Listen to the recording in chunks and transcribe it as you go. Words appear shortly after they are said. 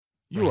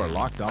You are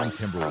Locked On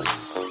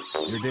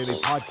Timberwolves, your daily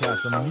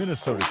podcast on the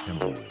Minnesota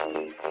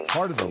Timberwolves,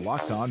 part of the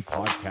Locked On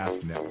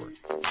Podcast Network.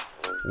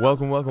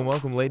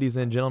 Welcome, ladies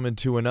and gentlemen,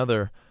 to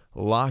another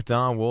Locked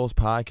On Wolves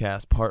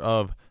podcast, part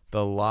of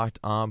the Locked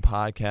On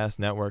Podcast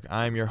Network.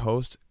 I am your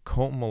host,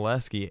 Colton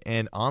Molesky,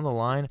 and on the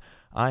line,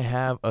 I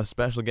have a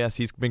special guest.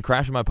 He's been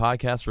crashing my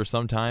podcast for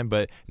some time,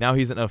 but now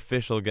he's an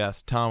official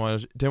guest. Tim, why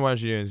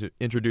don't you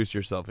introduce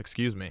yourself?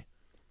 Excuse me.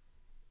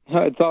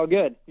 It's all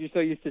good. You're so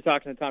used to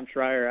talking to Tom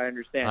Schreier, I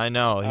understand. I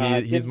know.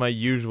 He's my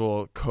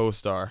usual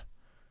co-star.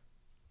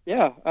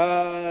 Yeah.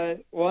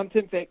 Well, I'm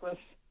Tim Fakeless.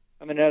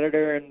 I'm an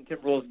editor and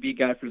Timberwolves beat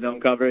guy for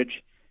Zone Coverage.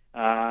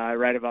 I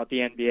write about the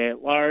NBA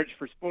at large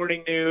for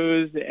Sporting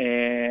News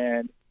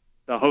and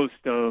the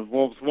host of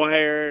Wolves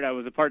Wired. I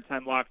was a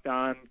part-time Locked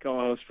On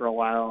co-host for a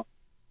while.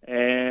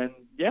 And,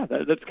 yeah,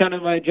 that's kind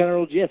of my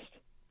general gist.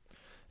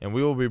 And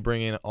we will be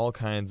bringing all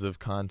kinds of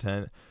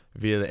content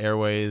via the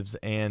airwaves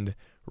and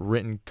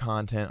written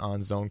content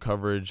on Zone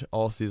Coverage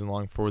all season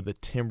long for the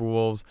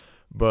Timberwolves.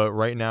 But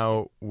right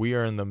now, we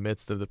are in the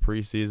midst of the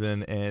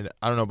preseason, and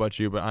I don't know about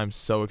you, but I'm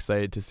so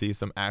excited to see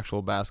some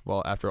actual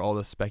basketball after all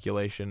the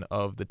speculation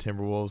of the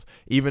Timberwolves.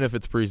 Even if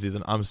it's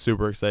preseason, I'm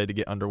super excited to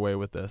get underway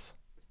with this.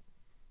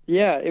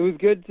 Yeah, it was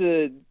good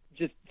to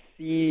just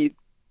see,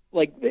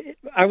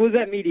 I was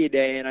at Media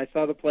Day, and I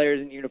saw the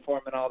players in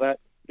uniform and all that.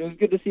 It was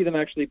good to see them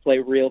actually play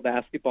real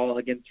basketball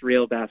against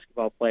real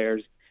basketball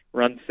players,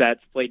 run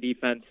sets, play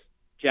defense,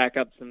 jack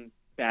up some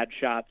bad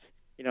shots,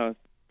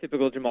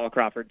 typical Jamal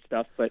Crawford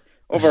stuff. But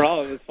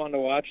overall, it was fun to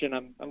watch, and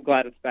I'm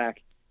glad it's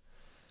back.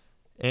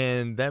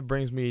 And that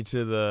brings me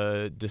to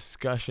the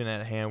discussion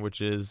at hand, which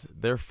is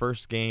their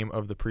first game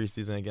of the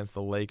preseason against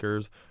the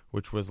Lakers,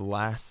 which was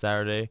last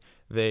Saturday.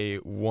 They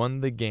won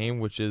the game,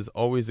 which is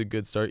always a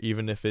good start,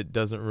 even if it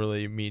doesn't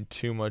really mean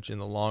too much in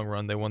the long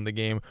run. They won the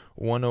game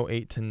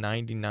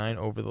 108-99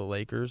 over the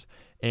Lakers.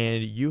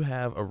 And you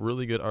have a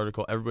really good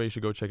article. Everybody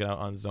should go check it out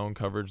on Zone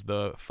Coverage,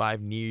 the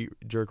 5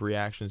 knee-jerk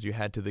reactions you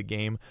had to the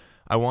game.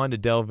 I wanted to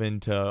delve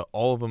into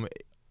all of them,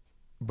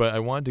 but I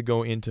wanted to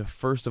go into,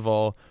 first of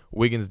all,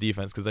 Wiggins'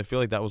 defense, because I feel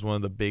like that was one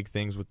of the big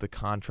things with the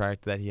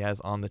contract that he has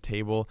on the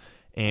table.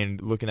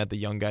 And looking at the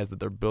young guys that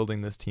they're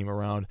building this team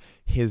around,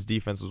 his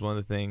defense was one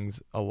of the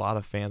things a lot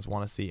of fans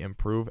want to see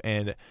improve.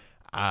 And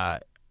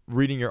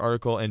reading your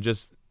article and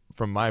just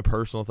from my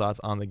personal thoughts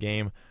on the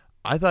game,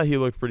 I thought he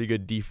looked pretty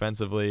good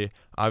defensively.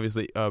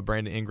 Obviously,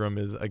 Brandon Ingram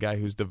is a guy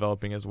who's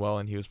developing as well,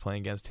 and he was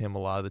playing against him a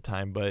lot of the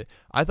time. But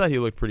I thought he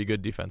looked pretty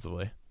good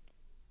defensively.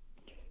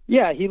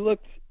 Yeah, he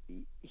looked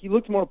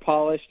more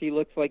polished. He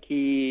looks like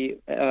he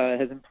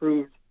has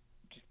improved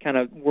just kind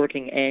of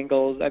working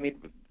angles. I mean,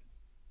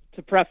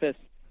 to preface,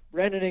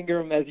 Brandon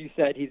Ingram, as you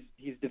said,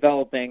 he's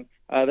developing.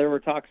 There were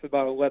talks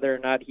about whether or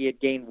not he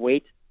had gained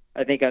weight.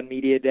 I think on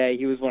Media Day,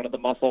 he was one of the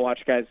Muscle Watch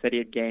guys said he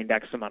had gained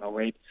X amount of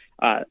weight.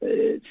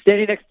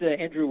 Standing next to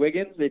Andrew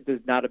Wiggins, it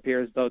does not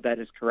appear as though that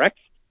is correct.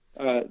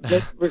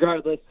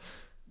 Regardless,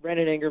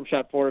 Brandon Ingram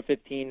shot 4 of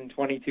 15 in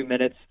 22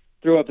 minutes,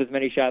 threw up as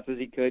many shots as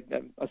he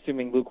could,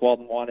 assuming Luke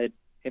Walton wanted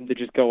him to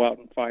just go out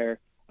and fire.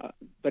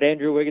 But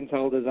Andrew Wiggins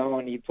held his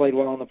own. He played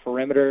well on the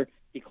perimeter.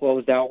 He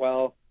closed out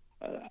well.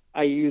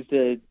 I used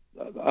a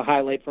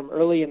highlight from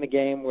early in the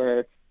game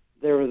where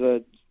there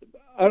was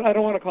I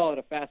don't want to call it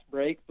a fast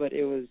break, but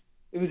it was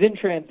in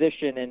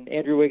transition, and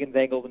Andrew Wiggins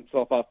angled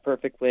himself off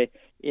perfectly.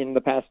 In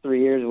the past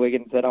 3 years,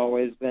 Wiggins had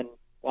always been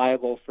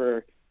liable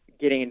for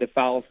getting into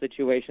foul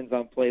situations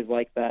on plays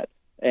like that,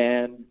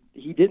 and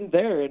he didn't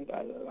there. And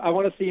I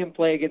want to see him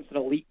play against an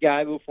elite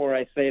guy before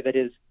I say that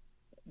his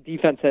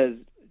defense has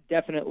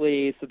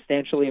definitely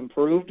substantially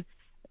improved.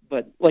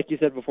 But like you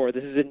said before,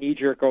 this is a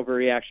knee-jerk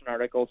overreaction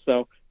article,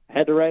 so I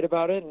had to write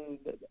about it, and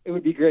it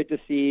would be great to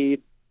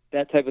see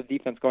that type of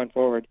defense going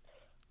forward.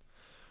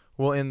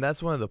 Well, and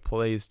that's one of the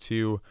plays,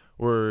 too,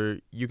 where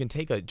you can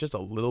take just a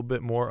little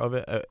bit more of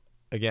it.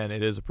 Again,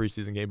 it is a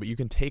preseason game, but you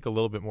can take a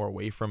little bit more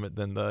away from it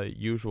than the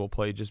usual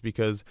play just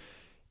because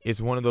it's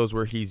one of those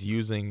where he's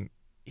using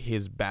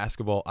his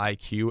basketball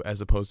IQ as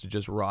opposed to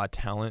just raw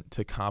talent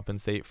to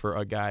compensate for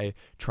a guy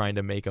trying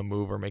to make a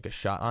move or make a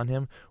shot on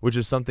him, which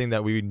is something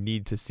that we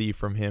need to see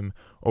from him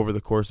over the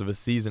course of a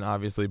season,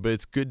 obviously. But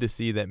it's good to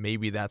see that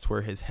maybe that's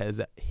where his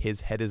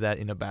head is at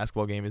in a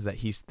basketball game, is that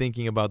he's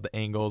thinking about the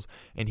angles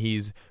and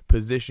he's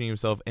positioning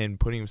himself and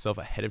putting himself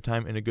ahead of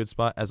time in a good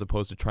spot as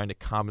opposed to trying to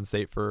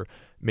compensate for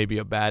maybe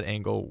a bad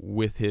angle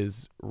with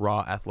his raw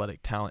athletic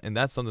talent. And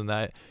that's something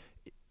that,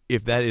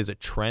 if that is a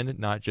trend,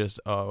 not just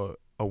a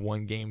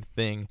one-game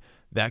thing,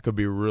 that could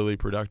be really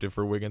productive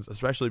for Wiggins,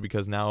 especially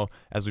because now,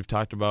 as we've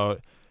talked about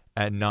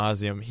ad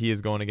nauseum, he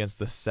is going against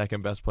the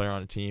second best player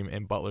on a team,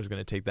 and Butler's going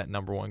to take that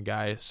number one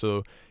guy.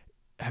 So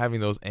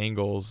having those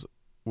angles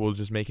will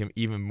just make him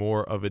even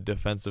more of a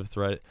defensive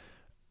threat,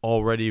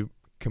 already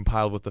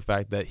compiled with the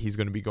fact that he's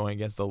going to be going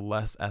against a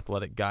less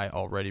athletic guy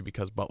already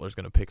because Butler's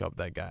going to pick up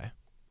that guy.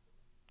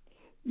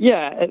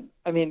 Yeah,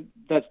 I mean,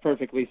 that's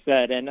perfectly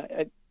said. And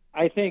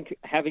I think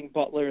having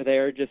Butler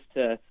there just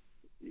to –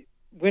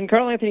 when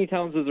Karl Anthony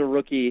Towns was a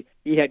rookie,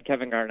 he had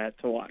Kevin Garnett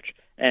to watch.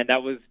 And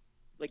that was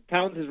like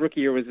Towns'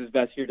 rookie year was his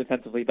best year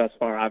defensively thus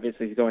far.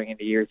 Obviously, he's going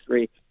into year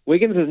 3.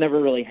 Wiggins has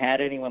never really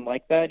had anyone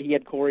like that. He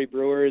had Corey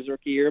Brewer his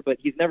rookie year, but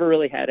he's never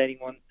really had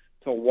anyone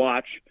to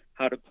watch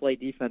how to play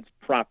defense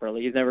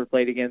properly. He's never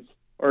played against,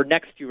 or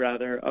next to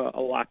rather, a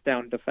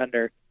lockdown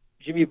defender.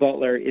 Jimmy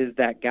Butler is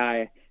that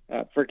guy.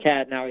 For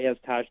Cat, now he has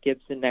Taj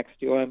Gibson next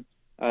to him.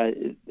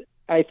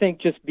 I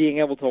think just being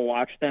able to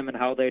watch them and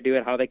how they do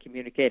it, how they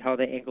communicate, how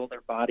they angle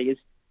their bodies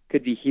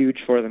could be huge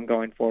for them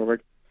going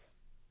forward.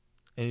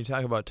 And you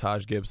talk about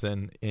Taj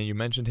Gibson, and you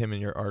mentioned him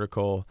in your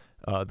article,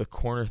 the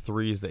corner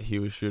threes that he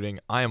was shooting.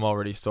 I am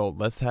already sold.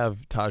 Let's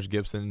have Taj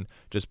Gibson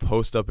just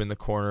post up in the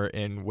corner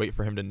and wait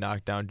for him to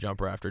knock down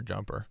jumper after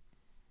jumper.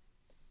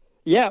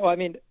 Yeah, well, I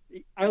mean,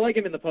 I like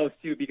him in the post,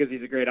 too, because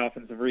he's a great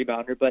offensive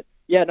rebounder. But,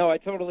 yeah, no, I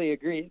totally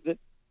agree.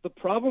 The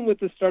problem with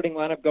the starting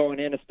lineup going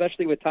in,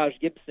 especially with Taj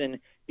Gibson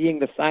being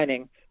the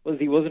signing, was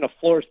he wasn't a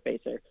floor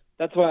spacer.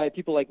 That's why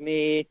people like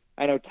me,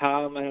 I know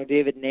Tom, I know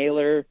David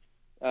Naylor,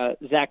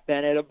 Zach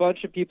Bennett, a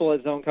bunch of people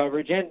at Zone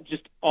Coverage, and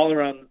just all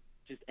around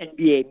just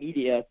NBA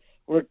media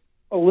were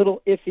a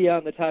little iffy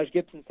on the Taj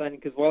Gibson signing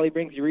because while he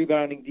brings you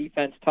rebounding,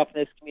 defense,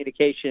 toughness,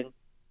 communication,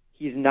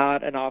 he's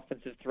not an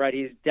offensive threat.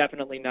 He's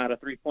definitely not a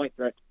three-point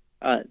threat,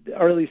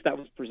 or at least that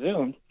was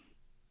presumed.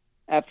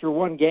 After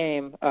one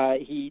game,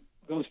 he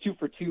goes 2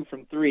 for 2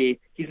 from 3.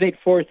 He's made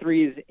 4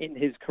 threes in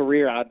his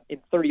career in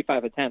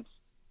 35 attempts.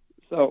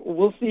 So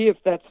we'll see if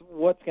that's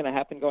what's going to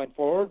happen going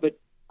forward, but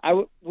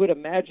I would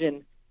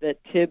imagine that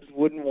Tibbs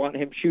wouldn't want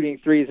him shooting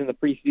threes in the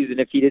preseason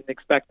if he didn't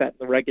expect that in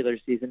the regular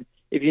season.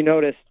 If you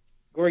noticed,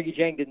 Gorgui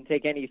Dieng didn't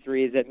take any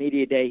threes at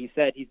media day. He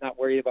said he's not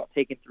worried about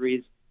taking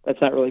threes. That's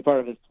not really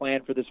part of his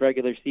plan for this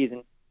regular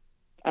season.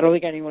 I don't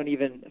think anyone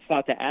even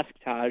thought to ask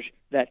Taj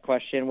that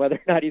question, whether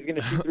or not he's going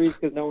to shoot threes,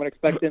 because no one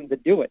expects him to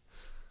do it.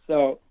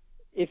 So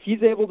if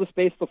he's able to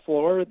space the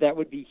floor, that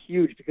would be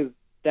huge, because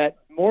that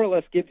more or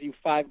less gives you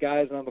 5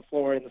 guys on the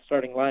floor in the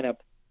starting lineup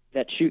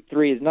that shoot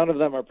threes. None of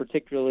them are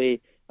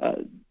particularly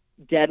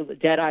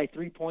dead-eye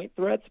three-point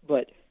threats,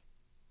 but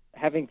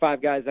having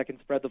 5 guys that can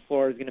spread the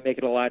floor is going to make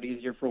it a lot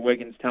easier for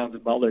Wiggins, Towns,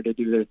 and Butler to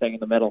do their thing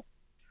in the middle.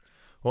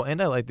 Well, and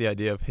I like the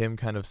idea of him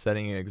kind of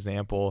setting an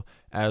example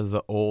as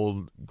the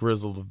old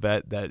grizzled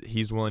vet that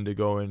he's willing to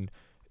go and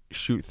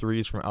shoot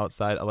threes from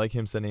outside. I like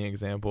him setting an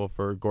example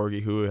for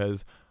Gorgui, who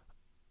has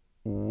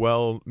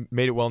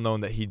made it well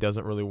known that he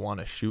doesn't really want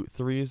to shoot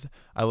threes.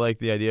 I like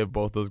the idea of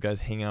both those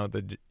guys hanging out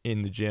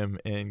in the gym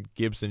and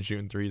Gibson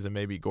shooting threes, and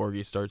maybe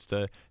Gorgui starts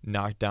to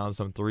knock down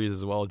some threes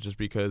as well, just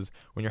because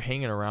when you're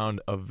hanging around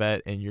a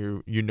vet and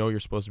you know you're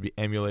supposed to be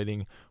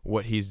emulating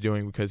what he's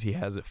doing because he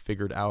has it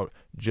figured out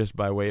just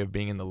by way of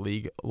being in the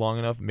league long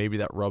enough, maybe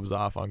that rubs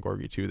off on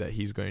Gorgui too, that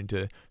he's going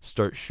to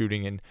start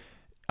shooting. And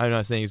I'm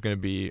not saying he's going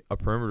to be a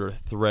perimeter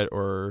threat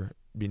or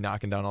be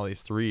knocking down all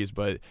these threes,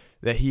 but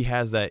that he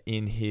has that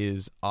in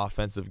his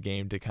offensive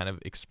game to kind of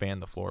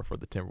expand the floor for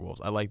the Timberwolves.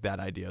 I like that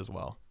idea as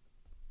well.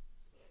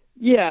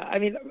 Yeah, I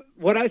mean,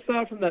 what I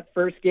saw from that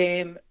first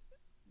game,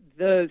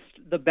 the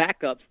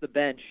backups, the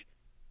bench,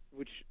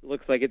 which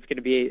looks like it's going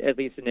to be at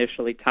least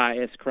initially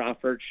Tyus,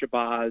 Crawford,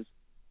 Shabazz,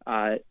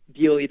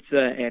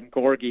 Bjelica, and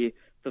Gorgui.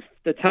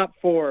 The top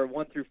 4,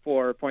 1 through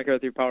 4, point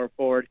guard through power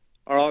forward,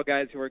 are all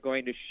guys who are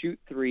going to shoot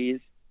threes.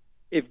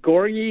 If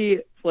Gorgui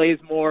plays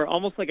more,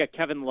 almost like a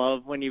Kevin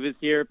Love when he was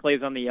here,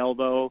 plays on the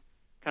elbow,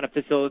 kind of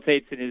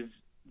facilitates and is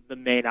the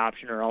main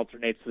option or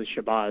alternates with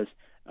Shabazz,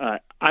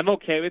 I'm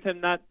okay with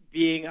him not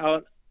being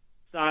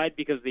outside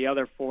because the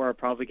other 4 are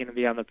probably going to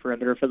be on the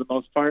perimeter for the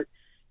most part.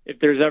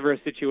 If there's ever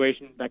a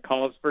situation that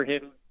calls for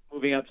him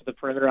moving out to the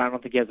perimeter, I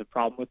don't think he has a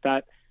problem with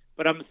that.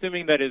 But I'm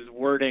assuming that his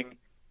wording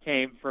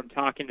came from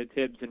talking to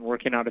Tibbs and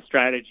working out a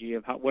strategy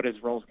of what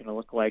his role is going to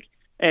look like.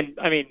 And,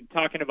 I mean,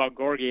 talking about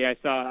Gorgui,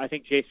 I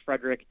think Jace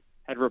Frederick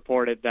had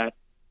reported that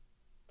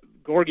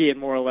Gorgui had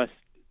more or less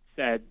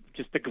said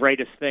just the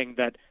greatest thing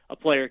that a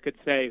player could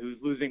say who's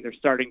losing their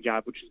starting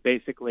job, which is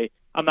basically,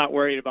 I'm not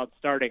worried about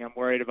starting, I'm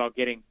worried about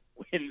getting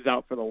wins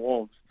out for the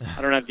Wolves.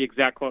 I don't have the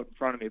exact quote in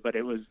front of me, but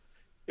it was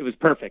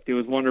perfect. It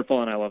was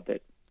wonderful, and I loved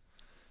it.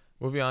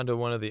 Moving on to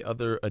one of the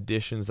other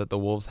additions that the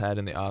Wolves had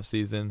in the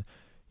offseason,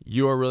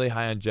 you are really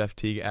high on Jeff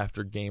Teague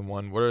after Game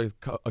 1. What are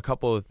a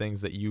couple of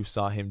things that you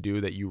saw him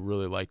do that you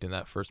really liked in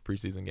that first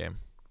preseason game?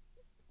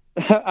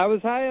 I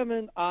was high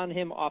on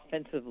him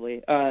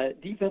offensively.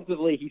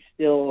 Defensively, he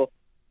still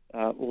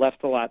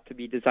left a lot to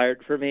be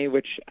desired for me,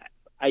 which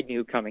I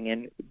knew coming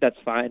in. That's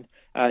fine.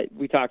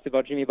 We talked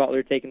about Jimmy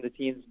Butler taking the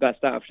team's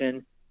best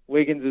option.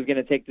 Wiggins is going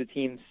to take the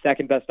team's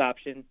second best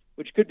option,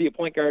 which could be a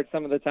point guard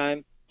some of the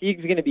time.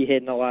 Teague's going to be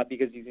hidden a lot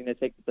because he's going to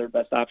take the third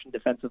best option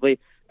defensively.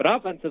 But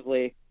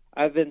offensively,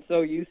 I've been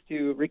so used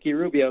to Ricky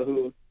Rubio,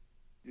 who is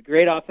a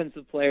great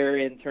offensive player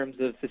in terms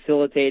of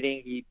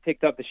facilitating. He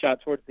picked up the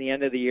shot towards the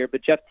end of the year,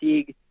 but Jeff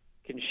Teague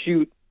can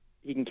shoot.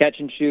 He can catch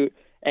and shoot,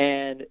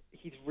 and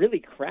he's really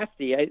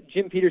crafty.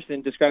 Jim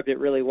Peterson described it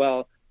really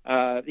well.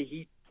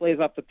 He plays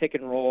off the pick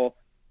and roll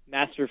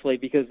masterfully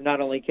because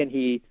not only can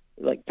he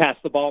pass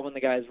the ball when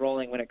the guy's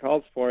rolling when it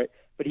calls for it,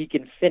 but he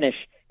can finish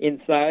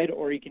inside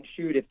or he can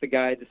shoot if the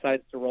guy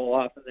decides to roll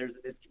off and there's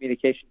a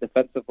miscommunication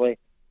defensively.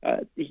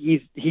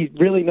 He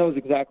really knows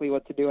exactly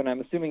what to do, and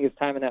I'm assuming his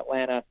time in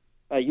Atlanta,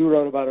 you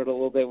wrote about it a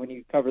little bit when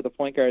you covered the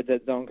point guards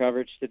at zone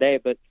coverage today,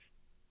 but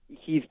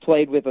he's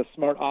played with a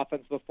smart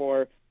offense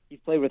before. He's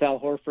played with Al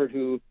Horford,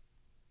 who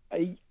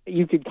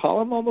you could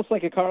call him almost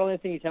like a Karl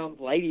Anthony Towns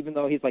light, even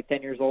though he's like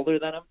 10 years older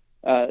than him.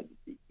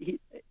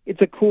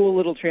 It's a cool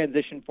little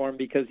transition for him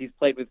because he's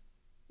played with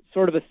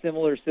sort of a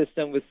similar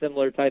system with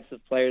similar types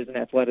of players and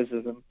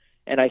athleticism,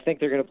 and I think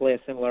they're going to play a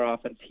similar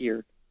offense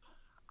here.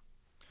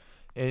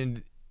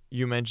 And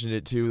you mentioned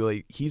it too,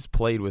 like he's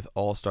played with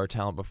all-star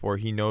talent before.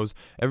 He knows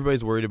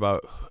everybody's worried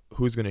about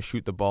who's going to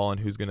shoot the ball and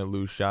who's going to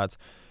lose shots.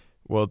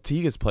 Well,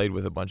 Teague has played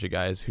with a bunch of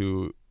guys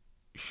who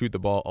shoot the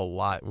ball a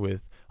lot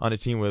on a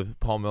team with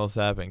Paul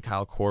Millsap and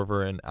Kyle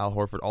Korver and Al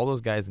Horford. All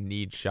those guys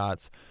need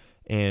shots.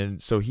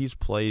 And so he's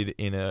played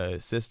in a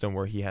system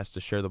where he has to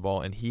share the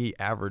ball, and he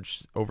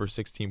averaged over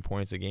 16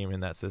 points a game in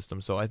that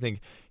system. So I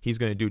think he's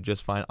going to do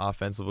just fine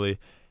offensively.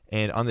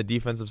 And on the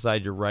defensive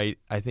side, you're right.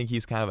 I think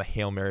he's kind of a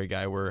Hail Mary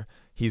guy where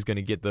he's going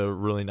to get the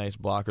really nice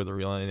block or the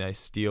really nice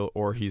steal,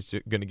 or he's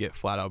going to get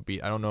flat out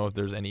beat. I don't know if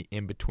there's any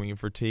in between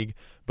for Teague,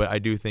 but I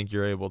do think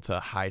you're able to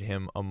hide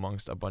him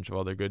amongst a bunch of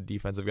other good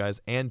defensive guys.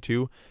 And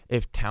two,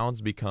 if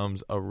Towns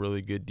becomes a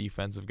really good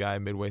defensive guy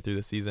midway through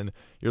the season,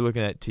 you're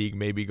looking at Teague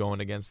maybe going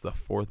against the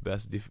fourth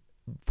best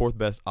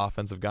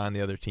offensive guy on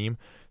the other team.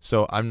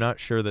 So I'm not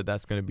sure that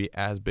that's going to be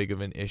as big of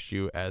an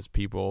issue as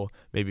people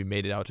maybe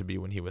made it out to be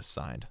when he was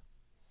signed.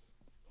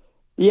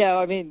 Yeah,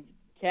 I mean,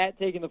 Cat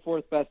taking the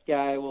fourth best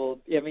guy or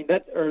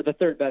the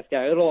third best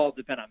guy. It'll all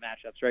depend on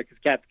matchups, right? Because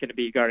Cat's going to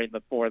be guarding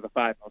the 4 or the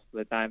 5 most of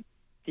the time.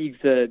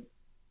 Teague's a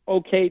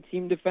okay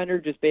team defender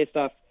just based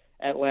off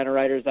Atlanta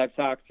writers I've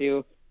talked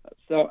to.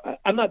 So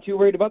I'm not too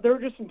worried about. There were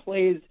just some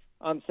plays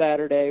on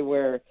Saturday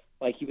where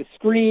like he was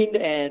screened,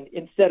 and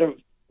instead of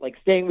like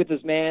staying with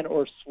his man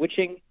or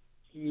switching,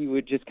 he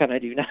would just kind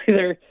of do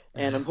neither.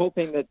 And I'm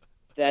hoping that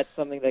that's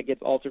something that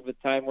gets altered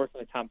with time. Working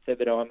with Tom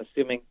Thibodeau, I'm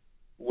assuming,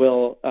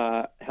 will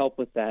help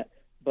with that.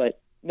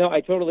 But no,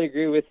 I totally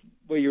agree with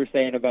what you were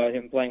saying about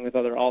him playing with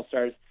other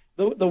All-Stars.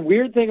 The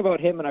weird thing about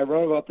him, and I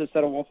wrote about this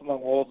at A Wolf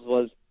Among Wolves,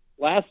 was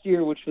last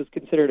year, which was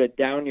considered a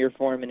down year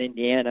for him in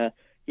Indiana,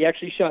 he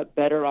actually shot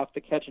better off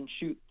the catch and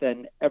shoot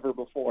than ever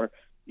before.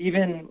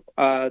 Even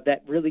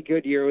that really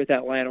good year with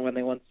Atlanta when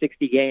they won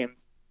 60 games,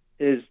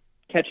 his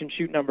catch and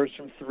shoot numbers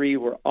from 3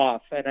 were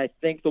off. And I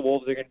think the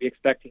Wolves are going to be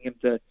expecting him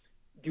to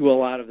do a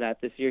lot of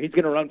that this year. He's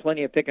going to run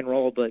plenty of pick and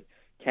roll, but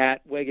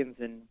Cat, Wiggins,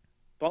 and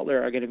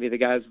Butler are going to be the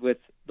guys with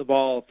the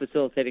ball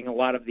facilitating a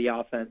lot of the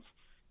offense.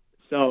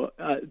 So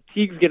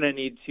Teague's going to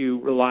need to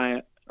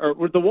rely,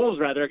 or the Wolves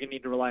rather are going to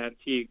need to rely on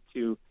Teague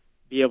to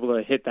be able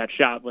to hit that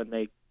shot when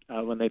they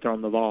throw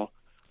him the ball.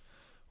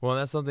 Well,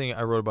 that's something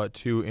I wrote about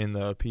too in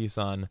the piece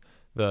on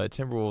the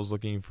Timberwolves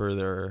looking for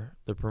their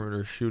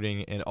perimeter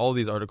shooting, and all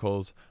these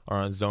articles are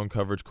on Zone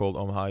Coverage Cold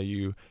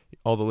Omaha.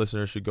 All the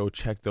listeners should go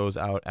check those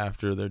out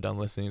after they're done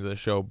listening to the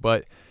show.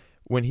 But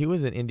when he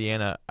was in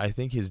Indiana, I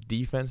think his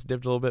defense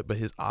dipped a little bit, but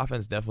his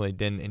offense definitely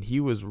didn't, and he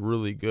was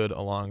really good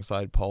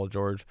alongside Paul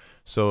George.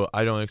 So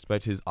I don't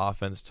expect his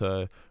offense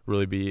to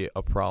really be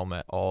a problem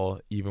at all,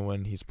 even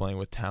when he's playing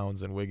with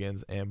Towns and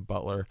Wiggins and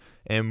Butler.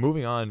 And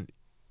moving on,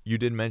 you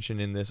did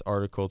mention in this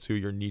article, too,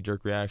 your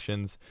knee-jerk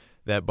reactions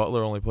that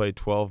Butler only played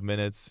 12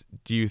 minutes.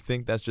 Do you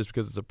think that's just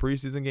because it's a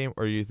preseason game,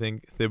 or do you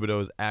think Thibodeau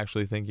is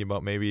actually thinking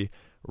about maybe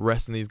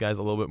resting these guys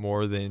a little bit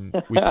more than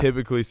we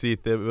typically see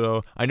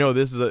Thibodeau? I know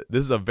this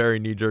is a very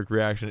knee-jerk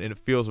reaction, and it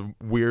feels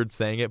weird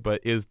saying it,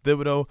 but is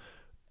Thibodeau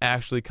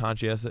actually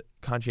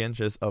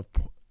conscientious of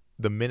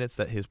the minutes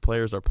that his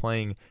players are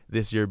playing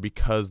this year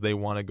because they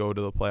want to go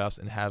to the playoffs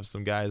and have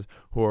some guys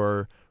who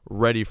are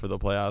ready for the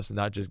playoffs and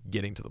not just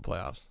getting to the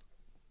playoffs?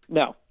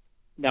 No.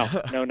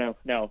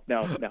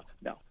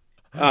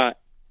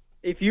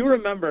 If you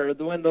remember,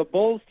 when the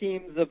Bulls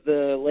teams of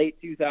the late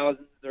 2000s,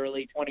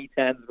 early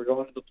 2010s were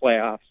going to the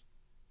playoffs,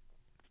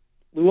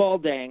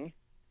 Luol Deng,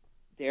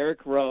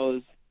 Derrick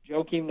Rose,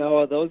 Joakim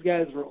Noah, those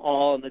guys were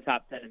all in the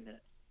top 10 in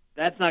minutes.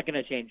 That's not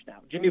going to change now.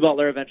 Jimmy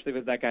Butler eventually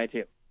was that guy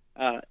too.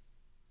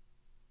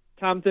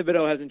 Tom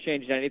Thibodeau hasn't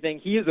changed anything.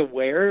 He is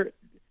aware,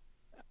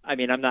 I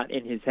mean, I'm not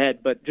in his head,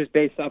 but just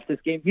based off this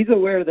game, he's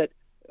aware that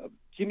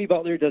Jimmy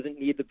Butler doesn't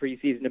need the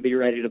preseason to be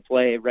ready to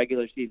play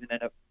regular season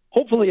and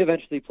hopefully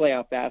eventually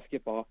playoff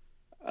basketball.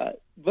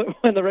 But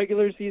when the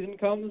regular season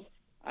comes,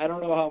 I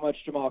don't know how much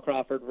Jamal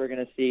Crawford we're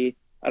going to see.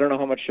 I don't know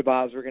how much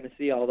Shabazz we're going to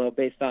see, although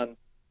based on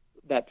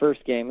that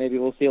first game, maybe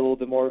we'll see a little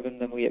bit more of him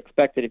than we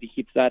expected if he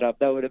keeps that up.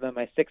 That would have been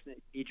my sixth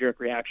knee-jerk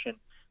reaction.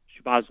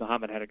 Shabazz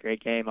Muhammad had a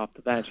great game off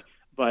the bench.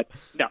 But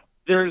no,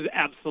 there's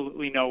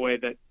absolutely no way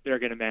that they're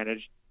going to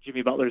manage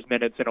Jimmy Butler's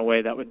minutes in a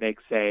way that would make,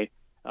 say,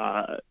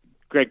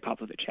 Greg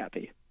Popovich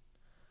happy.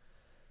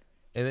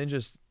 And then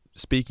just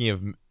speaking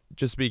of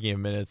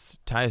minutes,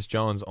 Tyus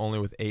Jones only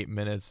with 8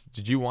 minutes.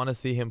 Did you want to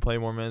see him play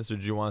more minutes, or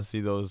did you want to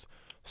see those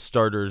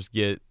starters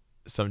get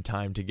some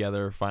time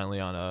together finally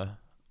on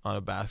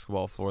a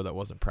basketball floor that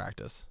wasn't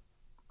practice?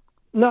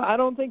 No, I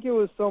don't think it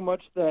was so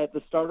much that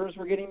the starters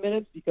were getting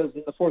minutes, because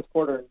in the fourth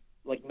quarter,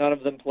 like, none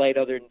of them played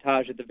other than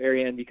Taj at the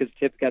very end, because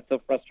Tibbs got so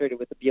frustrated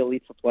with the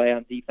Bielitsa play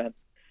on defense.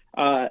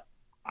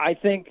 I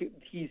think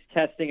he's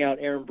testing out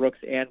Aaron Brooks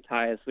and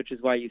Tyus, which is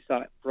why you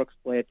saw Brooks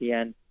play at the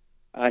end.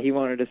 He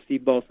wanted to see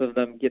both of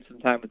them get some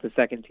time with the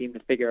second team to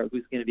figure out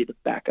who's going to be the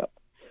backup.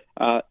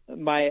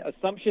 My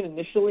assumption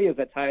initially is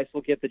that Tyus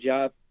will get the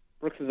job.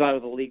 Brooks was out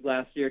of the league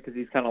last year because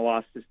he's kind of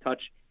lost his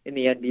touch in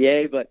the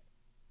NBA, but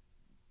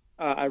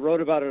I wrote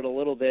about it a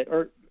little bit,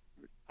 or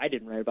I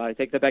didn't write about it.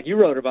 Take that back. You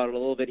wrote about it a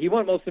little bit. He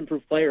won Most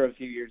Improved Player a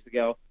few years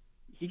ago.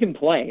 He can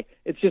play.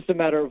 It's just a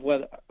matter of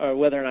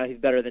whether or not he's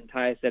better than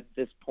Tyus at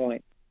this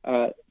point.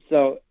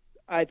 So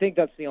I think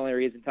that's the only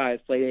reason Tyus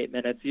played 8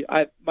 minutes.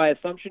 My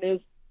assumption is,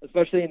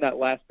 especially in that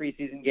last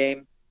preseason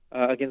game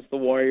against the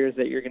Warriors,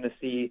 that you're going to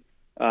see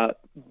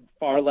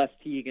far less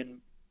Teague and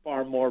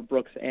far more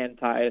Brooks and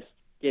Tyus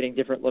getting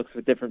different looks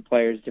with different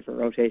players, different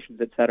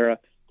rotations, etc.,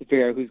 to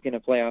figure out who's going to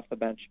play off the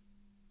bench.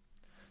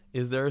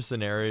 Is there a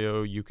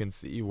scenario you can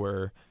see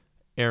where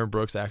Aaron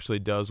Brooks actually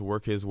does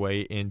work his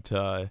way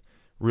into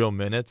real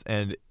minutes,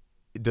 and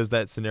does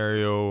that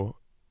scenario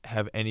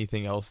have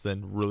anything else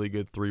than really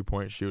good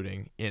three-point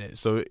shooting in it?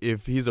 So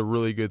if he's a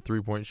really good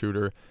three-point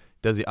shooter,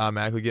 does he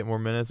automatically get more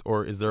minutes,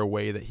 or is there a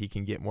way that he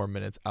can get more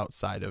minutes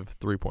outside of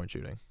three-point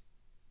shooting?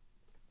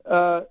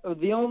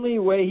 The only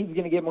way he's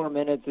going to get more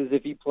minutes is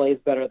if he plays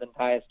better than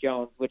Tyus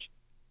Jones, which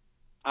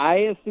I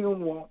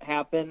assume won't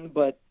happen,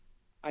 but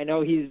I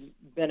know he's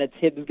been a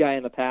Tibbs guy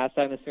in the past.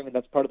 I'm assuming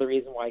that's part of the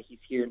reason why he's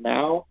here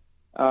now.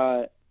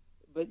 But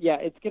yeah,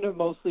 it's going to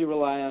mostly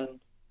rely on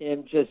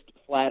him just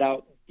flat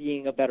out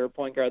being a better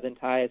point guard than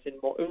Tyus in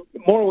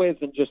more ways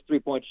than just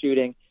three-point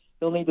shooting.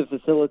 He'll need to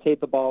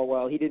facilitate the ball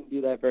well. He didn't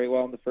do that very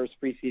well in the first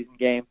preseason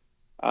game.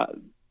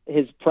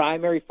 His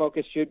primary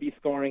focus should be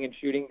scoring and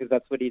shooting, because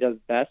that's what he does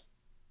best.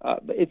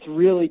 But it's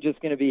really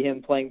just going to be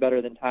him playing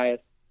better than Tyus.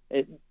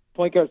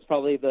 Point guard's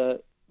probably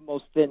the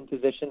most thin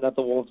position that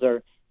the Wolves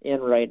are in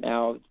right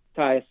now.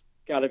 Tyus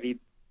got to be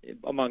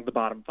among the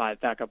bottom 5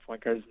 backup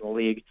point guards in the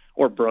league,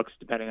 or Brooks,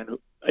 depending on who.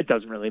 It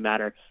doesn't really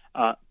matter.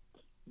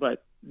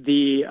 But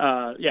the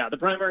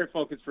primary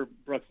focus for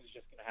Brooks is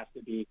just going to have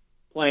to be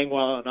playing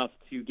well enough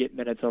to get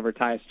minutes over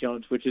Tyus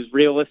Jones, which is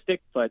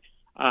realistic, but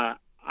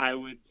I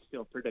would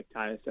still predict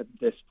Tyus at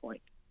this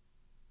point.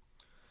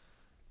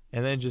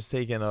 And then just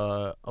taking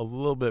a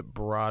little bit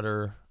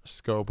broader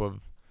scope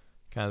of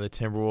kind of the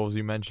Timberwolves,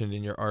 you mentioned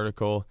in your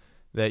article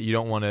that you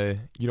don't want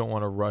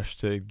to rush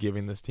to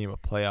giving this team a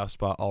playoff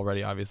spot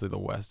already. Obviously, the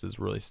West is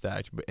really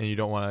stacked, and you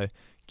don't want to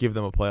give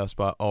them a playoff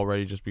spot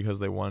already just because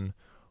they won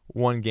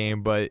one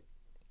game. But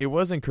it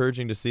was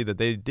encouraging to see that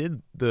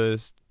the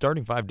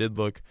starting 5 did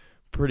look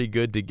pretty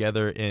good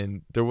together,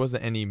 and there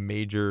wasn't any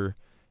major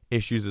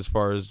issues as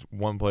far as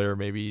one player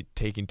maybe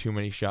taking too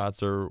many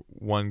shots or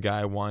one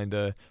guy wanting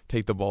to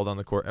take the ball down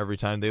the court every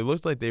time. They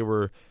looked like they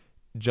were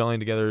gelling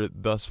together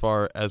thus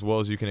far as well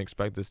as you can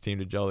expect this team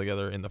to gel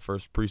together in the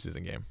first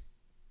preseason game.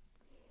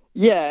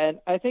 Yeah, and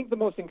I think the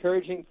most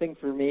encouraging thing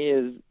for me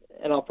is,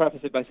 and I'll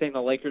preface it by saying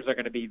the Lakers are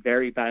going to be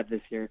very bad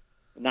this year.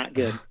 Not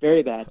good,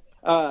 very bad.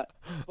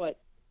 But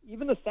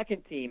even the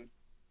second team,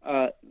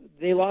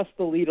 they lost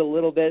the lead a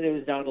little bit. It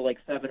was down to like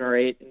 7 or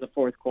 8 in the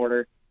fourth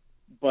quarter.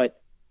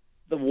 But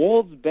the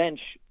Wolves bench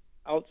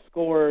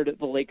outscored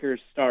the Lakers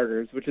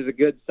starters, which is a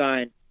good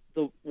sign.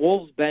 The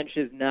Wolves bench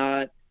is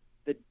not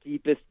the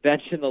deepest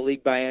bench in the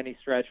league by any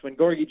stretch. When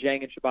Gorgui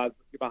Dieng and Shabazz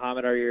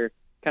Muhammad are your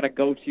kind of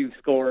go-to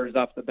scorers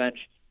off the bench,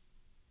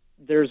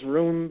 there's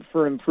room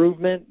for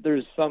improvement.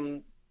 There's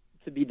some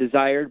to be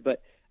desired,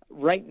 but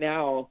right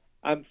now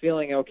I'm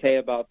feeling okay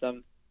about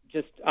them,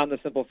 just on the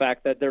simple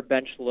fact that their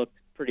bench looked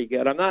pretty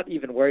good. I'm not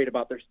even worried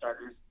about their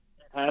starters.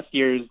 In past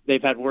years,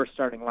 they've had worse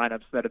starting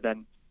lineups that have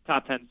been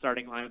top 10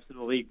 starting lineups in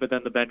the league, but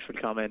then the bench would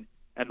come in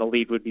and the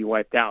lead would be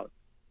wiped out.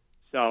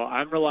 So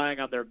I'm relying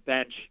on their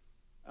bench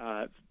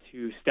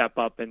to step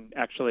up and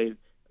actually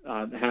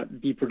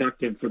be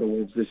productive for the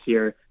Wolves this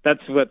year.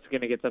 That's what's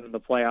going to get them in the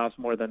playoffs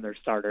more than their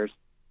starters.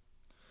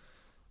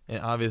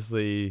 And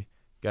obviously,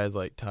 guys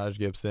like Taj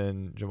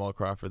Gibson, Jamal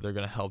Crawford, they're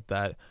going to help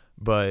that.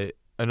 But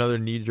another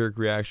knee-jerk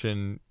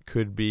reaction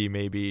could be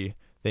maybe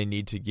they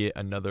need to get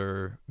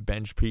another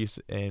bench piece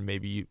and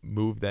maybe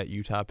move that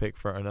Utah pick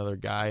for another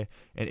guy.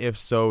 And if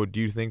so,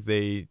 do you think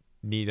they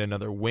need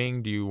another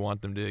wing? Do you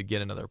want them to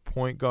get another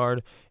point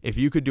guard? If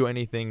you could do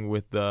anything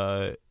with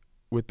the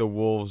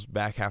Wolves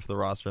back half of the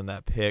roster in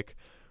that pick,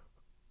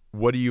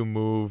 what do you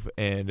move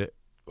and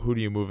who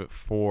do you move it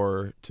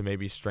for to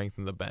maybe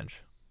strengthen the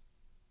bench?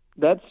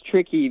 That's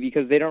tricky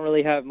because they don't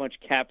really have much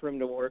cap room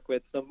to work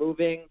with. So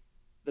moving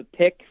the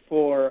pick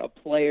for a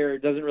player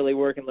doesn't really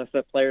work unless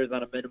that player is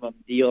on a minimum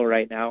deal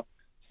right now.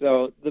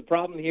 So the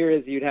problem here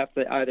is you'd have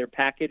to either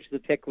package the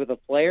pick with a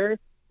player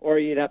or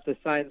you'd have to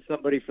sign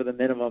somebody for the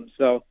minimum.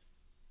 So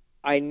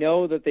I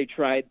know that they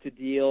tried to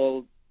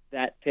deal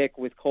that pick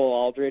with Cole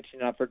Aldrich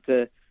in an effort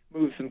to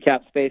move some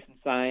cap space and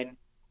sign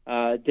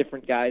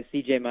different guys.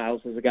 CJ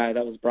Miles is a guy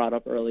that was brought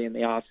up early in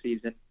the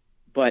offseason.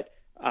 But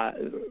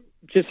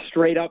just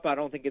straight up, I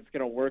don't think it's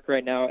going to work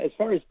right now. As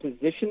far as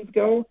positions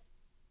go,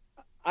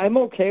 I'm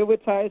okay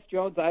with Tyus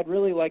Jones. I'd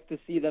really like to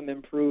see them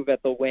improve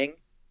at the wing.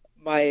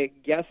 My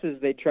guess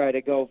is they try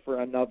to go for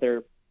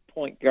another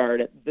point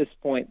guard at this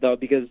point, though,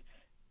 because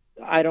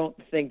I don't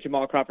think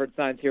Jamal Crawford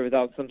signs here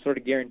without some sort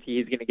of guarantee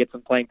he's going to get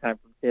some playing time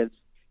from Tibbs.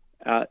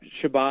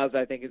 Shabazz,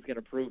 I think, is going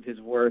to prove his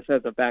worth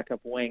as a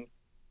backup wing.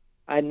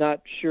 I'm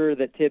not sure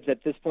that Tibbs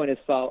at this point is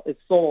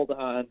sold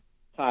on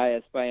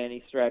Tyus by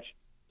any stretch.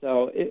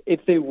 So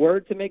if they were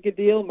to make a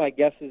deal, my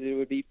guess is it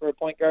would be for a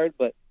point guard,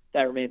 but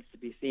that remains to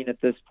be seen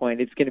at this point.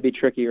 It's going to be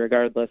tricky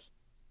regardless.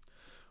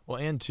 Well,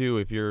 and too,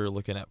 if you're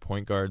looking at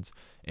point guards,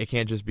 it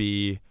can't just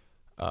be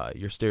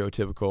your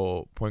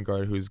stereotypical point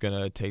guard who's going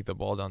to take the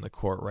ball down the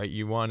court, right?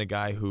 You want a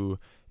guy who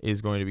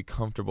is going to be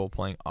comfortable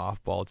playing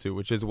off ball too,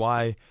 which is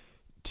why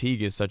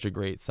Teague is such a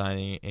great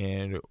signing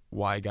and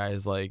why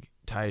guys like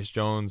Tyus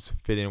Jones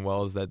fit in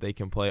well, is that they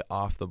can play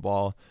off the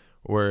ball.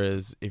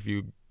 Whereas if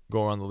you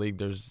go around the league,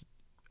 there's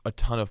a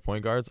ton of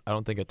point guards. I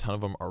don't think a ton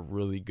of them are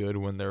really good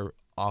when they're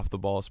off the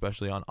ball,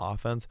 especially on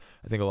offense.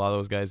 I think a lot of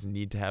those guys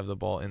need to have the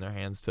ball in their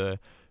hands to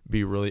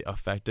be really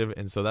effective.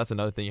 And so that's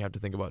another thing you have to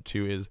think about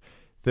too, is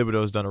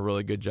Thibodeau's done a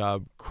really good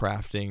job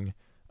crafting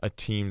a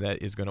team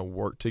that is going to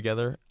work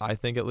together, I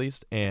think at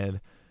least. And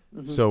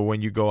so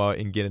when you go out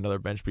and get another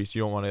bench piece,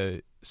 you don't want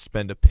to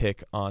spend a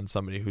pick on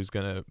somebody who's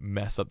going to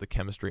mess up the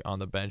chemistry on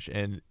the bench.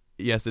 And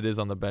yes, it is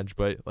on the bench,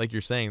 but like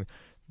you're saying,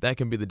 that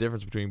can be the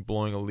difference between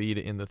blowing a lead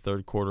in the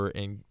third quarter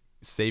and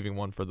saving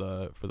one for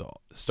the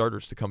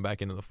starters to come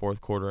back into the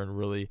fourth quarter and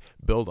really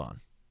build on.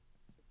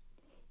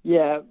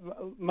 Yeah,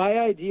 my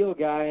ideal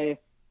point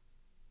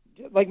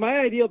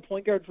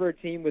guard for a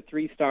team with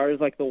 3 stars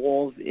like the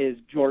Wolves is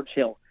George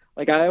Hill.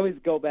 Like, I always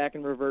go back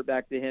and revert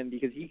back to him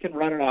because he can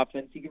run an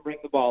offense, he can bring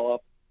the ball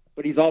up,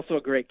 but he's also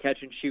a great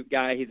catch-and-shoot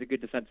guy. He's a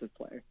good defensive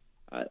player.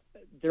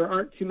 There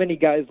aren't too many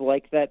guys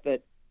like that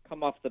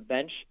come off the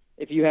bench.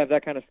 If you have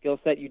that kind of skill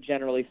set, you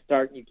generally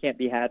start, and you can't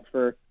be had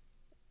for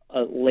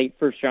a late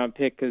first-round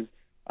pick because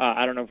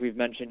I don't know if we've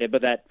mentioned it,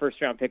 but that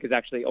first-round pick is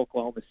actually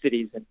Oklahoma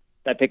City's, and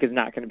that pick is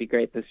not going to be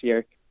great this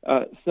year.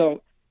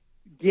 So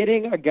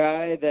getting a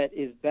guy that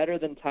is better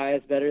than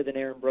Tyus, better than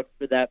Aaron Brooks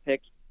for that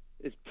pick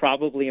is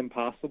probably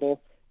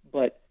impossible,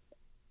 but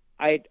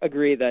I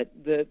agree that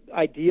the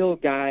ideal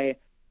guy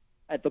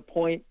at the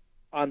point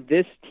on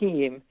this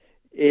team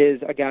is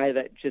a guy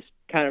that just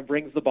kind of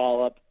brings the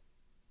ball up,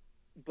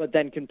 but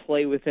then can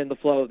play within the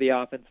flow of the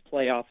offense,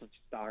 play off of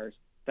stars.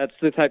 That's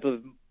the type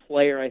of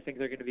player I think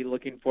they're going to be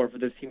looking for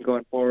this team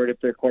going forward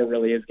if their core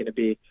really is going to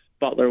be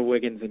Butler,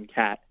 Wiggins, and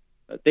Cat.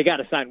 They got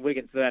to sign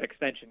Wiggins to that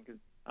extension because,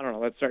 I don't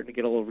know, that's starting to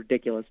get a little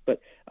ridiculous,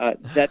 but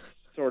that's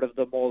sort of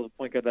the mold of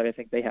point guard that I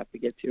think they have to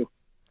get to.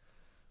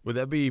 Would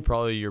that be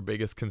probably your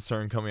biggest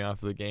concern coming off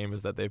of the game,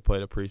 is that they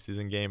played a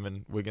preseason game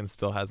and Wiggins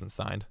still hasn't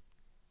signed?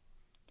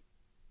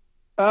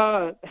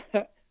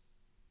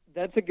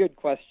 That's a good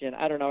question.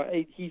 I don't know.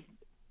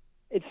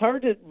 It's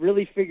hard to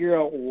really figure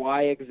out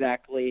why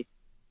exactly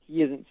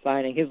he isn't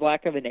signing. His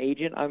lack of an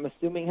agent, I'm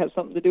assuming, has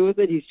something to do with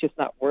it. He's just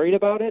not worried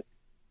about it.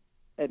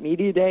 At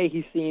media day,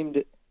 he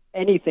seemed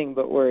anything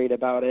but worried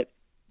about it.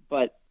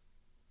 But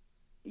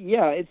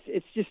yeah,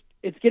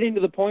 it's getting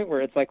to the point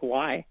where it's like,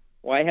 why?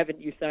 Why haven't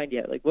you signed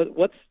yet? Like,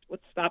 what's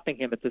stopping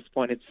him at this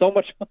point? It's so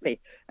much money.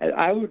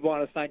 I would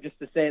want to sign just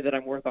to say that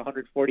I'm worth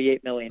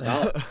 $148 million.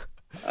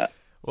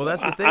 Well,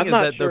 that's the thing, is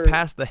that they're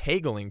past the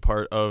haggling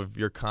part of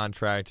your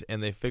contract,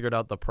 and they figured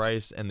out the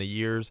price and the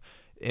years.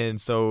 And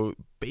so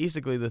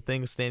basically the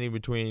thing standing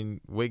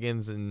between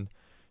Wiggins and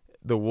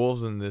the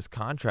Wolves in this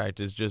contract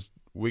is just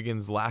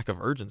Wiggins' lack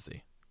of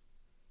urgency.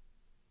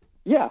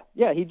 Yeah,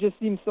 he just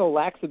seems so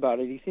lax about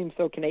it. He seems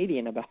so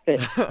Canadian about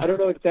it. I don't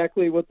know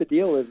exactly what the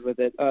deal is with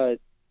it.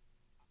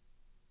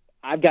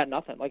 I've got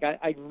nothing. Like,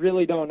 I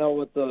really don't know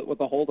what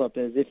the holdup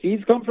is. If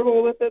he's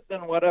comfortable with it,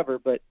 then whatever.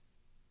 But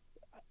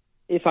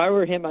if I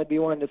were him, I'd be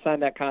wanting to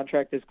sign that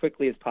contract as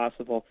quickly as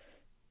possible.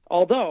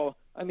 Although,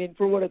 I mean,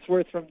 for what it's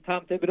worth, from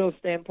Tom Thibodeau's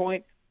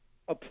standpoint,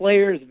 a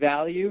player's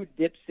value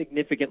dips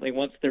significantly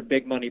once they're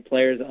big money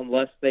players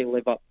unless they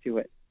live up to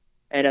it.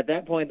 And at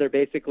that point, they're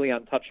basically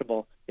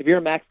untouchable. If you're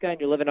a max guy and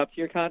you're living up to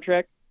your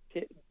contract,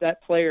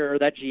 that player, or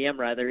that GM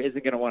rather,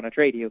 isn't going to want to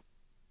trade you.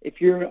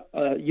 If you're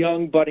a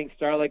young budding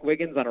star like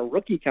Wiggins on a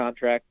rookie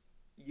contract,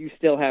 you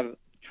still have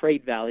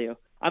trade value.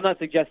 I'm not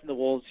suggesting the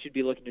Wolves should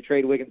be looking to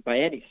trade Wiggins by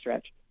any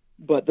stretch,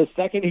 but the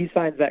second he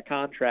signs that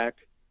contract,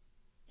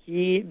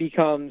 he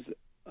becomes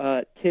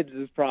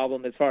Tibbs'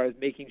 problem as far as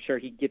making sure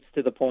he gets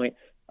to the point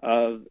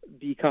of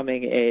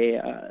becoming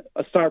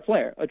a star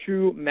player, a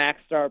true max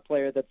star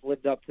player that's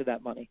lived up to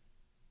that money.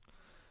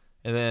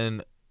 And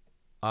then,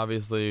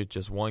 obviously,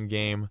 just one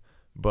game,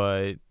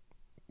 but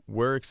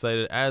we're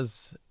excited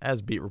as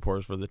beat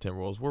reporters for the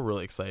Timberwolves. We're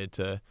really excited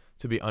to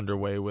be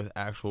underway with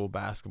actual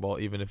basketball,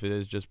 even if it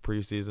is just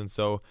preseason.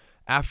 So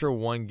after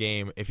one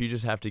game, if you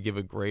just have to give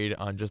a grade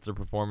on just their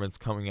performance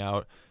coming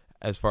out,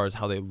 as far as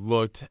how they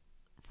looked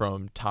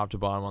from top to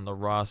bottom on the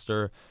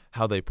roster,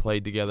 how they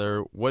played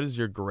together, what is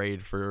your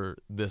grade for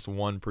this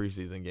one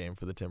preseason game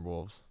for the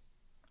Timberwolves?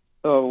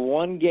 A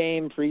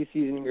one-game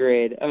preseason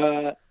grade.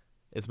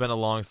 It's been a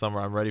long summer.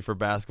 I'm ready for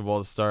basketball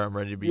to start. I'm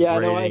ready to be Yeah,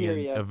 grading no, I hear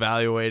and ya.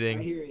 evaluating.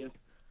 I hear you.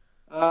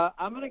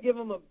 I'm going to give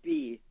them a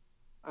B.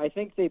 I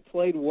think they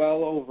played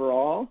well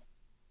overall,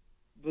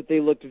 but they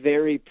looked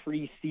very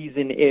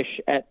preseason-ish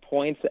at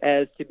points,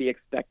 as to be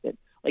expected.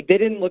 Like, they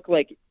didn't look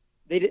like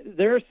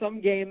there are some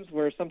games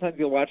where sometimes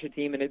you'll watch a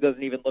team and it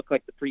doesn't even look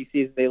like the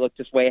preseason. They look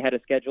just way ahead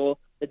of schedule.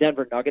 The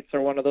Denver Nuggets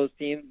are one of those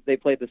teams. They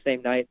played the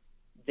same night.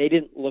 They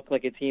didn't look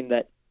like a team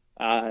that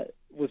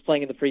was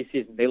playing in the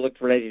preseason. They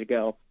looked ready to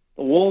go.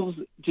 The Wolves,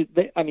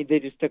 they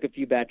just took a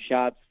few bad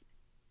shots.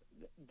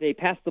 They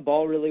passed the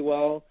ball really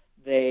well.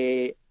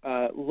 They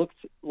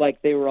looked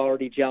like they were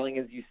already gelling,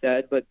 as you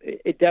said, but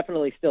it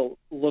definitely still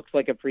looks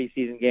like a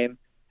preseason game.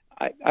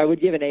 I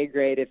would give an A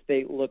grade if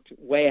they looked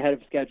way ahead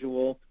of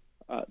schedule.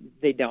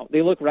 They don't.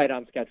 They look right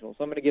on schedule,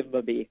 so I'm going to give them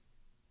a B.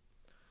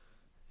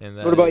 And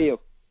what about you?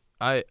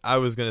 I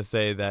was going to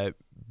say that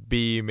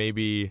B,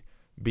 maybe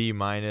B-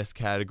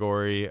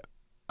 category.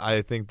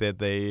 I think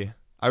that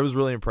I was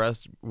really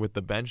impressed with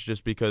the bench,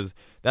 just because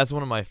that's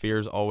one of my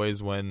fears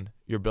always when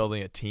you're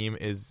building a team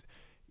is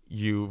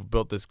you've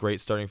built this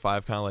great starting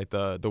five, kind of like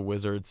the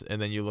Wizards,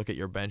 and then you look at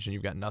your bench and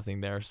you've got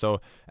nothing there.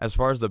 So as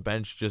far as the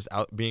bench, just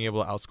being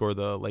able to outscore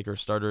the Lakers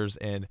starters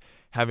and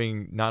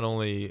having not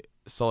only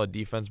solid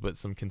defense but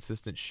some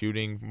consistent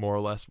shooting more or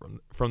less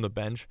from the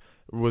bench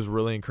was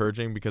really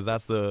encouraging, because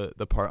that's the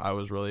part I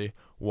was really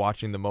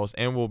watching the most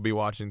and will be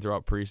watching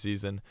throughout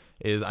preseason.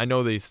 Is I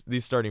know these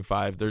starting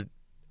five,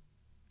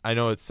 I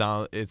know it's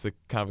a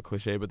kind of a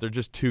cliche, but they're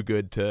just too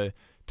good to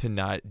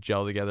not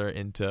gel together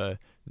and to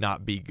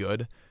not be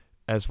good.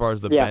 As far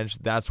as the bench,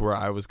 that's where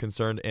I was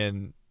concerned,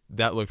 and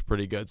that looked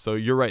pretty good. So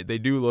you're right, they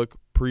do look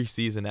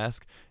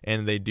preseason-esque,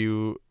 and they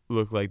do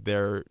look like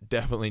they're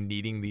definitely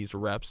needing these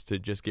reps to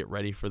just get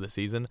ready for the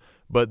season,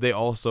 but they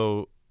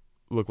also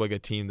look like a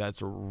team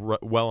that's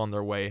well on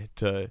their way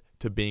to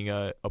being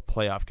a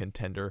playoff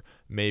contender,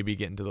 maybe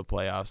getting to the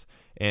playoffs,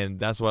 and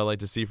that's what I like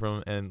to see from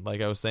them. And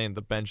like I was saying,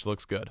 the bench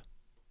looks good.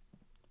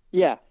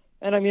 Yeah,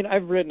 and I mean,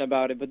 I've written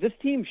about it, but this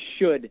team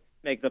should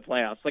make the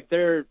playoffs. Like,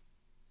 they're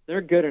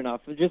good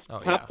enough. Just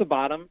top to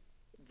bottom,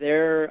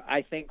 they're,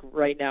 I think,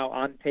 right now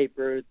on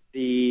paper,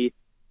 the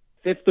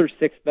fifth or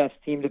sixth best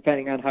team,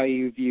 depending on how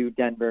you view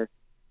Denver.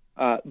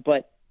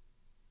 But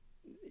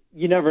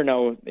you never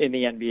know in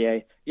the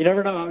NBA. You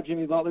never know how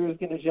Jimmy Butler is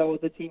going to gel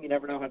with the team. You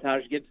never know how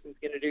Taj Gibson's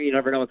going to do. You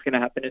never know what's going to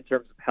happen in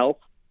terms of health.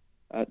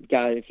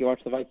 If you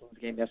watched the Vikings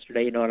game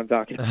yesterday, you know what I'm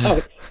talking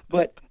about.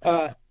 But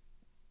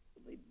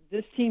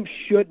this team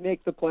should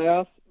make the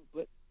playoffs,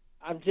 but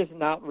I'm just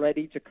not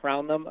ready to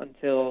crown them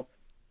until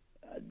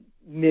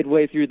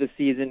midway through the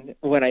season,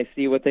 when I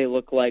see what they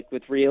look like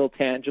with real,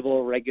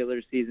 tangible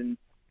regular season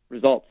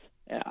results.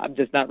 I'm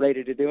just not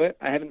ready to do it.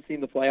 I haven't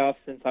seen the playoffs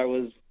since I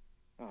was,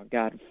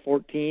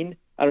 14.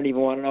 I don't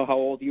even want to know how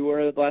old you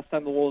were the last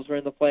time the Wolves were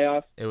in the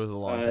playoffs. It was a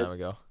long time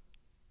ago.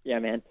 Yeah,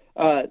 man.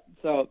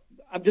 So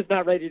I'm just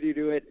not ready to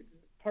do it,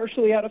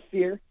 partially out of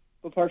fear,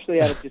 but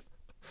partially out of just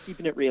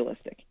keeping it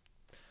realistic.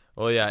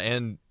 Well, yeah,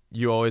 and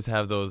you always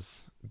have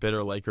those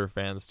bitter Laker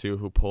fans, too,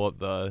 who pull up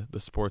the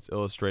Sports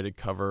Illustrated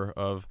cover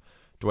of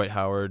Dwight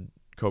Howard,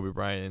 Kobe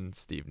Bryant, and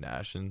Steve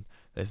Nash, and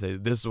they say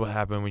this is what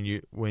happened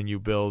when you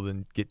build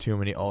and get too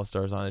many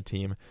All-Stars on a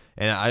team.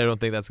 And I don't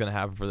think that's going to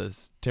happen for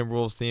this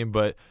Timberwolves team,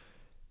 but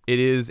it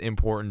is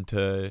important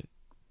to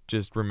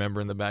just remember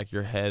in the back of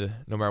your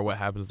head, no matter what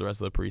happens the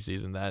rest of the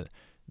preseason, that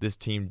this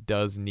team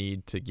does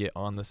need to get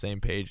on the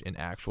same page in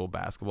actual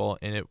basketball,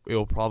 and it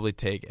will probably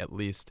take at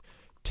least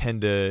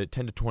 10 to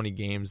 20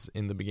 games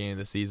in the beginning of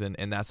the season,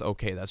 and that's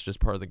okay. That's just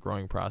part of the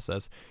growing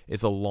process.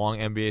 It's a long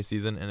NBA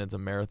season, and it's a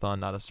marathon,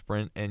 not a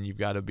sprint, and you've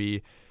got to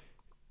be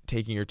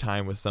taking your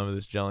time with some of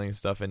this gelling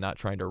stuff and not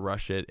trying to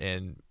rush it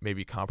and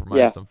maybe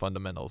compromise some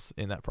fundamentals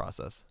in that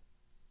process.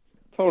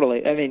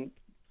 Totally. I mean,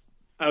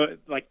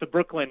 like the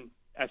Brooklyn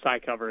SI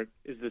cover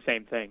is the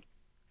same thing.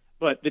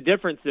 But the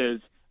difference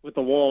is with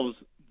the Wolves,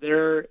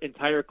 their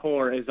entire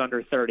core is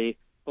under 30.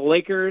 The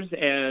Lakers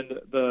and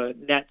the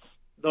Nets,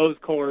 those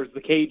cores,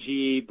 the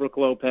KG, Brook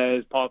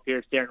Lopez, Paul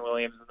Pierce, Darren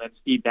Williams, and then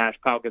Steve Nash,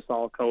 Pau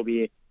Gasol,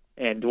 Kobe,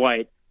 and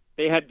Dwight,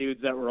 they had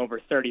dudes that were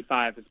over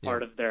 35 as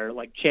part of their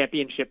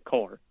championship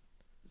core.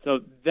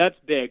 So that's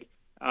big.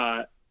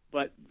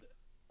 But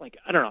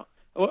I don't know.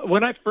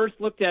 When I first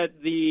looked at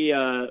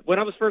when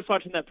I was first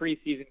watching that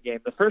preseason game,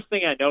 the first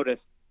thing I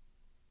noticed,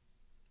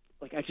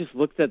 I just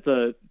looked at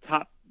the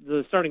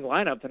starting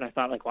lineup and I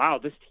thought, wow,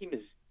 this team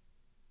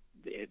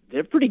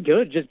they're pretty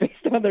good just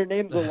based on their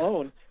names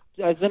alone.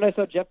 Then I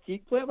saw Jeff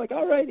Teague play. I'm like,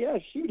 all right, yeah,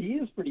 shoot, he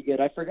is pretty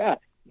good. I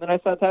forgot. And then I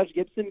saw Taj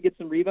Gibson get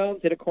some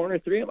rebounds, hit a corner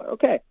three. I'm like,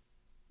 okay,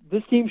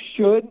 this team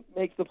should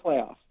make the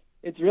playoffs.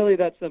 It's really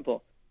that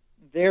simple.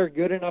 They're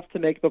good enough to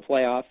make the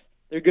playoffs.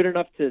 They're good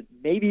enough to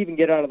maybe even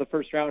get out of the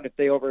first round if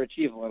they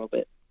overachieve a little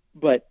bit.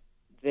 But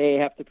they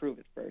have to prove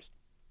it first.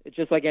 It's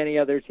just like any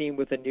other team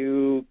with a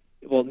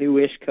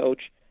newish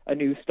coach, a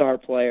new star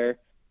player.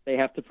 They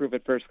have to prove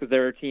it first, because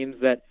there are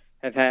teams that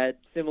have had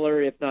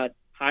similar, if not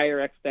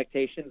higher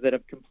expectations that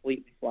have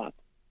completely flopped.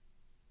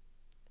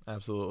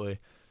 Absolutely.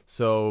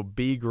 So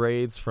B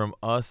grades from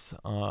us,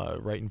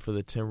 writing for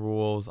the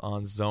Timberwolves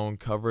on zone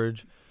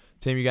coverage.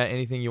 Tim, you got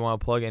anything you want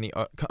to plug? Any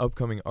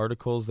upcoming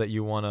articles that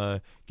you want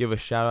to give a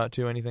shout out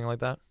to? Anything like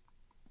that?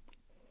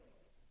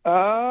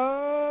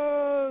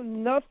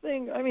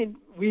 Nothing. I mean,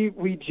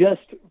 we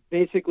just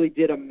basically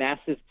did a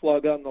massive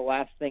plug on the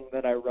last thing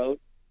that I wrote.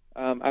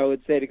 I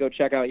would say to go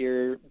check out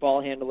your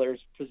ball handlers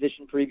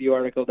position preview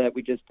article that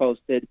we just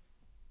posted.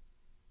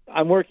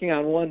 I'm working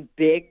on one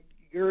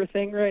bigger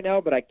thing right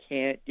now, but I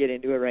can't get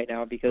into it right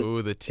now because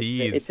the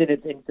tease. It's in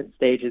its infant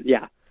stages.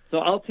 Yeah. So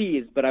I'll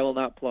tease, but I will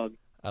not plug.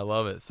 I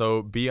love it.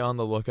 So be on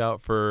the lookout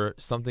for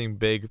something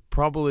big,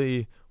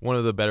 probably one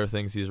of the better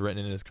things he's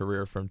written in his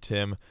career from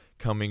Tim,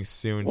 coming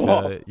soon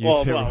to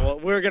YouTube. Well,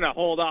 we're going to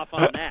hold off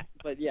on that,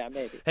 but yeah,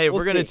 maybe. Hey,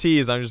 we're going to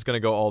tease. I'm just going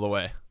to go all the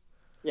way.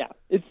 Yeah,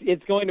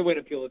 it's going to win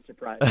a Pulitzer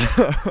Prize.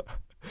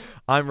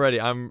 I'm ready.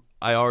 I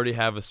already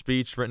have a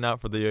speech written out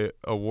for the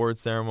award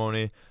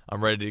ceremony.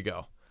 I'm ready to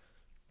go.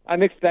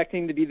 I'm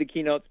expecting to be the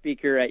keynote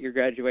speaker at your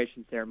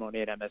graduation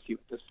ceremony at MSU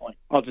at this point.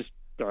 I'll just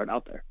throw it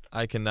out there.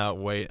 I cannot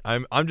wait.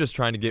 I'm just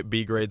trying to get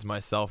B grades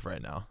myself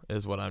right now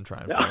is what I'm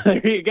trying for.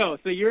 There you go.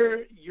 So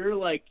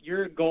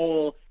your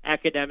goal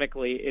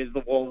academically is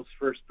the Wolves'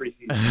 first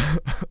preseason.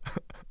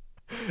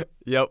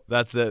 Yep,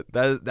 that's it.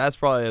 That's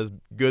probably as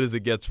good as it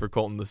gets for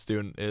Colton the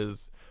student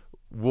is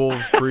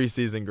Wolves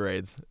preseason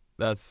grades.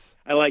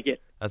 I like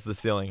it. That's the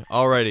ceiling.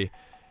 Alrighty.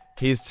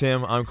 He's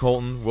Tim. I'm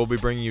Colton. We'll be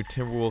bringing you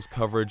Timberwolves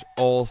coverage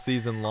all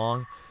season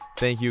long.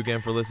 Thank you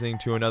again for listening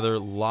to another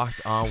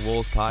Locked On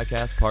Wolves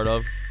podcast, part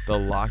of the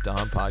Locked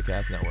On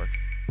Podcast Network.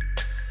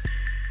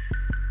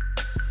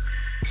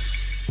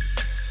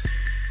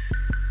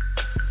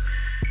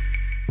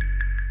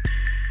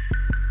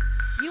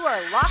 You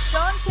are Locked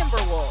On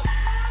Timberwolves,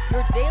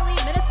 your daily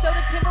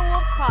Minnesota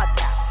Timberwolves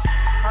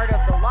podcast, part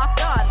of the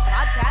Locked On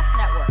Podcast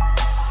Network.